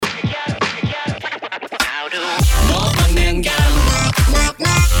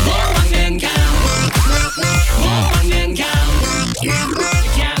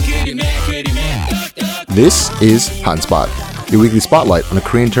This is Hanspot, your weekly spotlight on a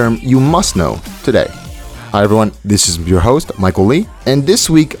Korean term you must know today. Hi everyone, this is your host, Michael Lee, and this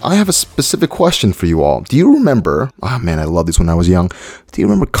week I have a specific question for you all. Do you remember, I loved this when I was young, do you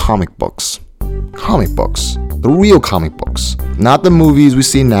remember comic books? Comic books. The real comic books. Not the movies we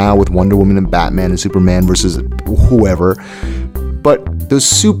see now with Wonder Woman and Batman and Superman versus whoever, but those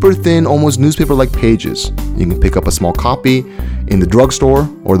super thin, almost newspaper-like pages. You can pick up a small copy in the drugstore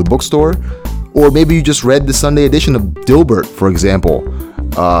or the bookstore, or maybe you just read the Sunday edition of Dilbert, for example,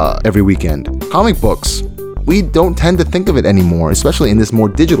 every weekend. Comic books. We don't tend to think of it anymore, especially in this more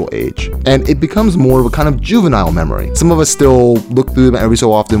digital age. And it becomes more of a kind of juvenile memory. Some of us still look through them every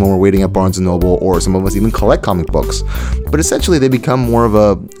so often when we're waiting at Barnes & Noble, or some of us even collect comic books. But essentially, they become more of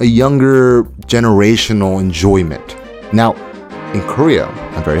a younger generational enjoyment. Now, in Korea,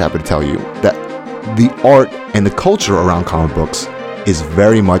 I'm very happy to tell you that the art and the culture around comic books is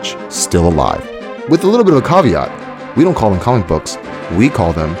very much still alive. With a little bit of a caveat, we don't call them comic books, we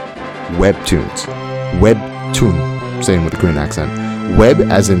call them webtoons. Webtoon, saying with a Korean accent. Web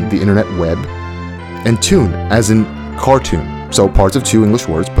as in the internet web, and toon as in cartoon. So parts of two English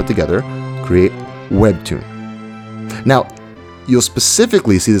words put together create webtoon. Now, you'll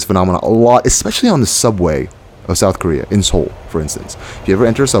specifically see this phenomenon a lot, especially on the subway of South Korea, in Seoul, for instance. If you ever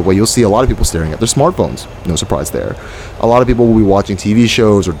enter a subway, you'll see a lot of people staring at their smartphones. No surprise there. A lot of people will be watching TV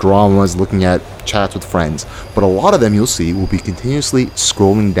shows or dramas, looking at chats with friends, but a lot of them you'll see will be continuously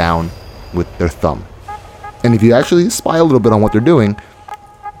scrolling down with their thumb. And if you actually spy a little bit on what they're doing,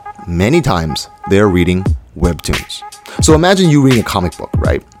 many times they're reading webtoons. So imagine you reading a comic book,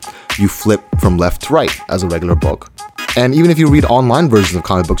 right? You flip from left to right as a regular book. And even if you read online versions of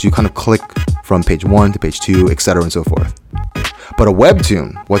comic books, you kind of click from page 1 to page 2, etc. and so forth. But a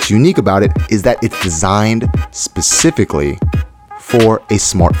webtoon, what's unique about it is that it's designed specifically for a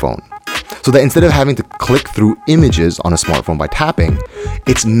smartphone. So that instead of having to click through images on a smartphone by tapping,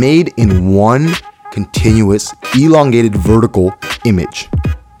 it's made in one continuous, elongated vertical image.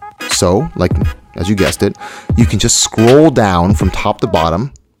 So, like, as you guessed it, you can just scroll down from top to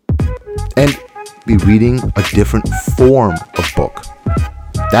bottom and be reading a different form of book.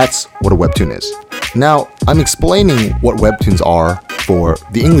 That's what a webtoon is. Now, I'm explaining what webtoons are for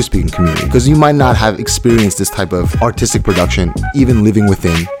the English-speaking community, because you might not have experienced this type of artistic production even living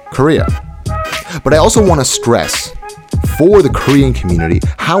within Korea. But I also want to stress for the Korean community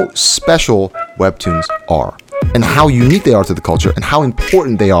how special webtoons are and how unique they are to the culture and how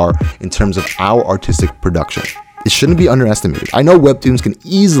important they are in terms of our artistic production. It shouldn't be underestimated. I know webtoons can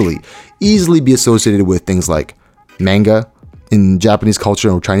easily be associated with things like manga in Japanese culture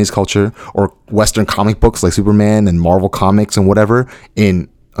or Chinese culture, or Western comic books like Superman and Marvel Comics and whatever in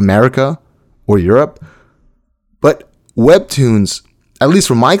America or Europe. But webtoons, at least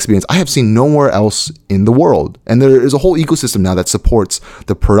from my experience, I have seen nowhere else in the world. And there is a whole ecosystem now that supports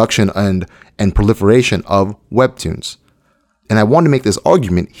the production and proliferation of webtoons. And I want to make this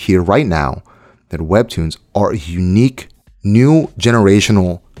argument here right now that webtoons are a unique, new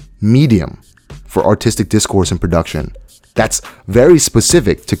generational medium for artistic discourse and production that's very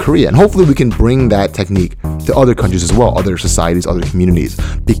specific to Korea. And hopefully we can bring that technique to other countries as well, other societies, other communities,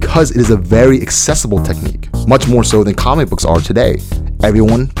 because it is a very accessible technique, much more so than comic books are today.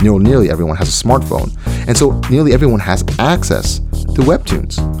 Everyone, nearly everyone has a smartphone. And so nearly everyone has access to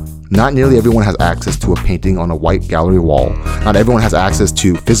webtoons. Not nearly everyone has access to a painting on a white gallery wall. Not everyone has access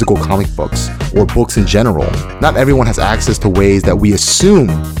to physical comic books or books in general. Not everyone has access to ways that we assume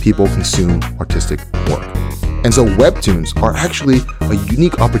people consume artistic work. And so webtoons are actually a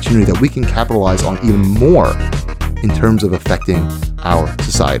unique opportunity that we can capitalize on even more in terms of affecting our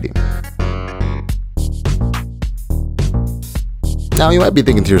society. Now you might be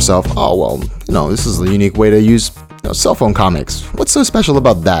thinking to yourself, oh well, this is a unique way to use cell phone comics. What's so special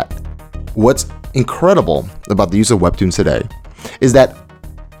about that? What's incredible about the use of webtoons today is that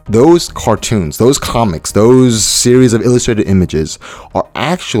those cartoons, those comics, those series of illustrated images are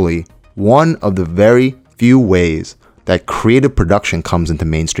actually one of the very few ways that creative production comes into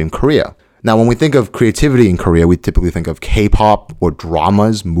mainstream Korea. Now, when we think of creativity in Korea, we typically think of K-pop or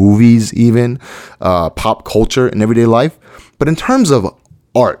dramas, movies even, pop culture in everyday life. But in terms of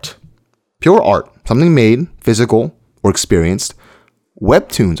art, pure art, something made, physical or experienced,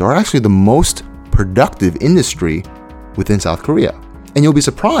 webtoons are actually the most productive industry within South Korea. And you'll be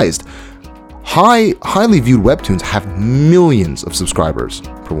surprised. Highly viewed webtoons have millions of subscribers,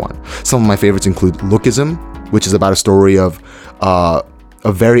 for one. Some of my favorites include Lookism, which is about a story of a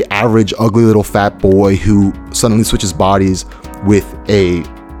very average, ugly little fat boy who suddenly switches bodies with a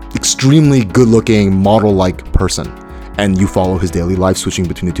extremely good-looking model-like person, and you follow his daily life switching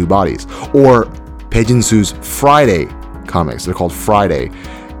between the two bodies. Or Paejin-soo's Friday comics. They're called Friday.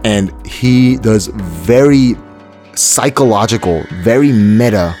 And he does very psychological, very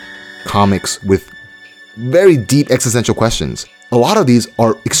meta comics with very deep existential questions. A lot of these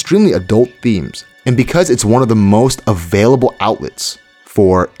are extremely adult themes. And because it's one of the most available outlets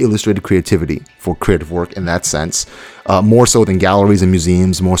for illustrated creativity, for creative work in that sense, more so than galleries and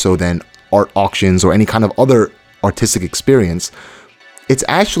museums, more so than art auctions or any kind of other artistic experience, it's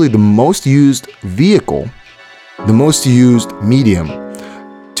actually the most used vehicle, the most used medium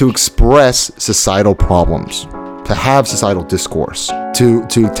to express societal problems, to have societal discourse, to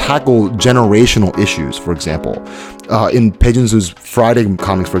tackle generational issues, for example. In Paejin-soo's Friday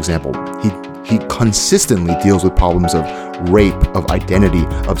comics, for example, he consistently deals with problems of rape, of identity,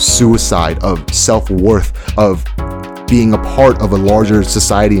 of suicide, of self-worth, of being a part of a larger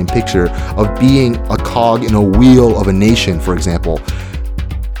society and picture, of being a cog in a wheel of a nation, for example.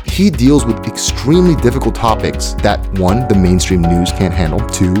 He deals with extremely difficult topics that, one, the mainstream news can't handle,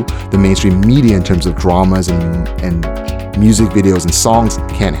 two, the mainstream media in terms of dramas and music videos and songs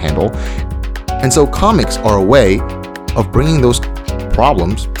can't handle. And so comics are a way of bringing those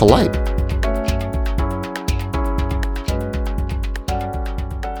problems to light.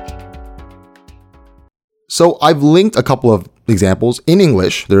 So I've linked a couple of examples in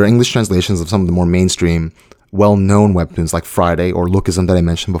English. There are English translations of some of the more mainstream, well-known webtoons like Friday or Lookism that I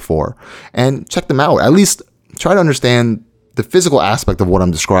mentioned before. And check them out. At least try to understand the physical aspect of what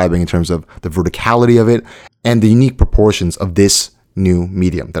I'm describing in terms of the verticality of it and the unique proportions of this new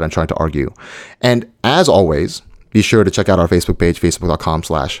medium that I'm trying to argue. And as always, be sure to check out our Facebook page,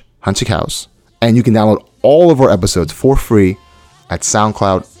 facebook.com/HunchikHouse. And you can download all of our episodes for free at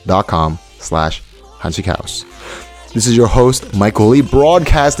soundcloud.com/HunchikHouse. This is your host, Michael Lee,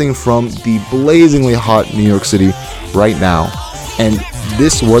 broadcasting from the blazingly hot New York City right now. And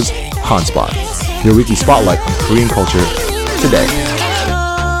this was Hanspot, your weekly spotlight on Korean culture today.